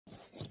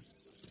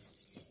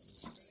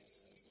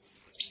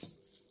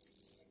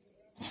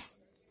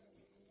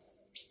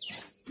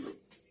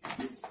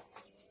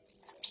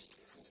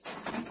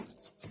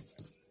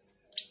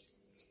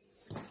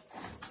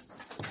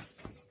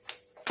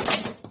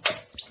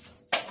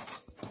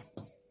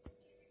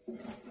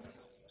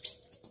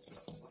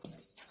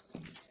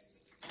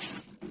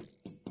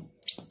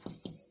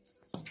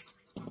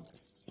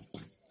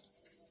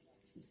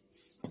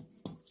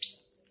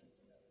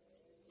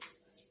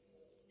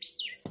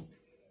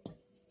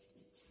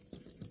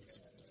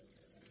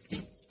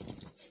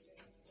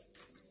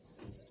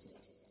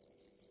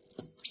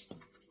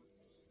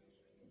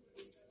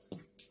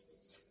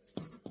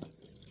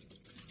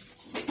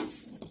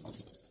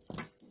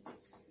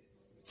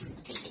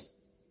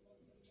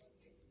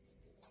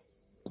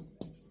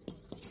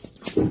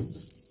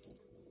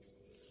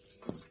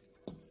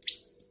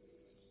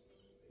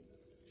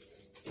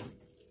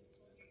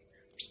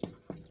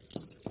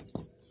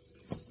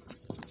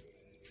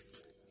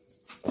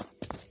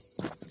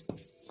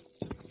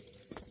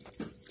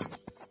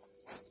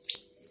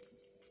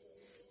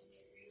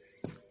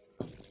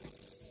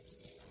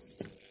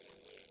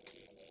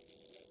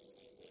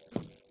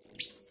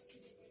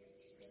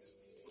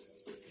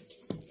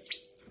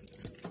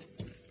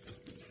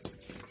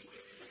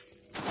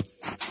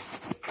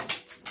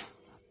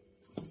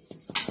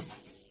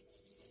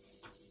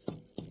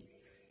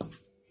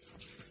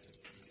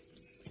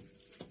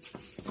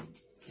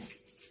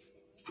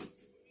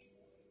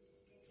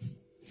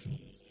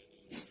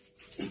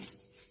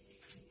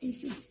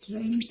This is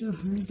trying to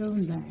hunt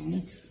down the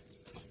ants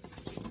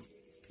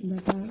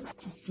that are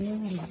there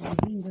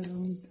walking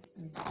around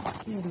the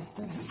side of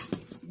the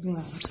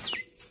glass.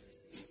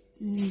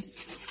 And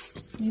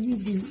maybe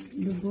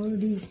the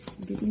bird is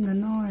getting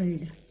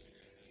annoyed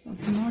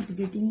of not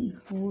getting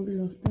hold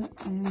of the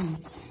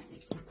ants.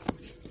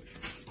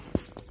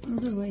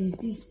 Otherwise,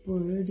 this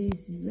bird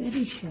is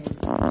very shy.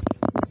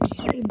 It's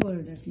a shy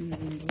bird at my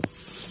window.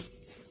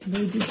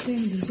 By this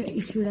time,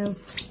 it should have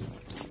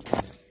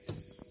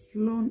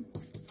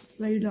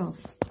flied off,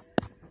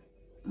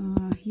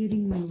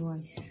 hearing my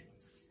voice.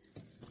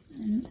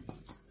 And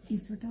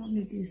if at all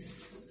it is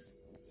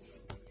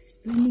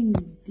spending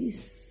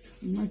this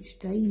much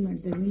time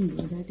at the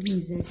window, that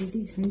means that it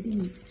is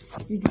hunting.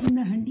 It is in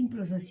the hunting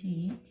process.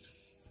 See,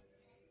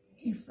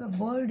 if a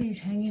bird is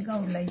hanging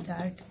out like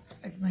that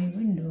at my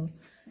window,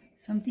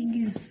 something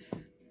is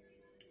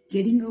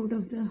getting out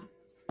of the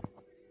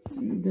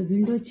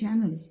window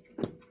channel,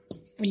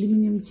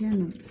 aluminum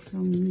channel,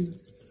 from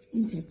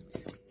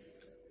insects,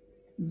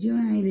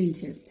 juvenile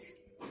insects,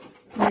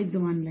 like the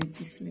one like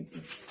this.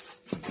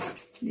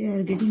 They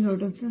are getting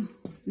out of the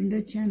window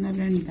channel,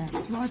 and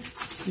that's what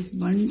this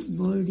one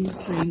bird is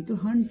trying to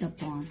hunt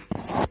upon.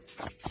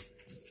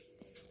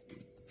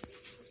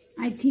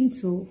 I think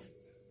so.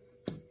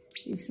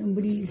 If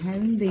somebody is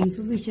having the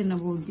information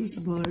about this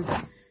bird,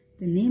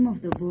 the name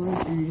of the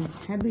bird and its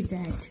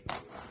habitat,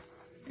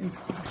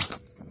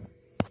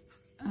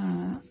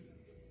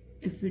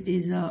 if it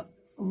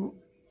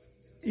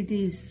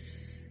is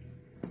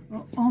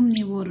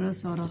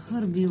omnivorous or a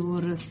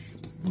herbivorous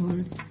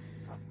bird,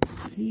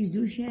 please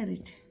do share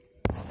it.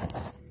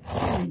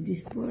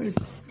 This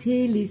bird's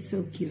tail is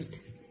so cute,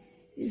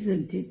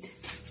 isn't it?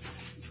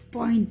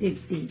 Pointed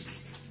tail,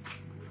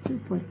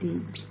 super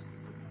tail,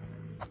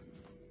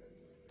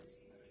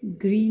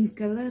 green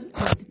color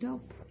at the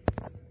top,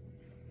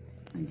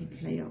 and it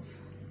fly off.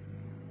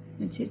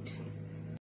 That's it.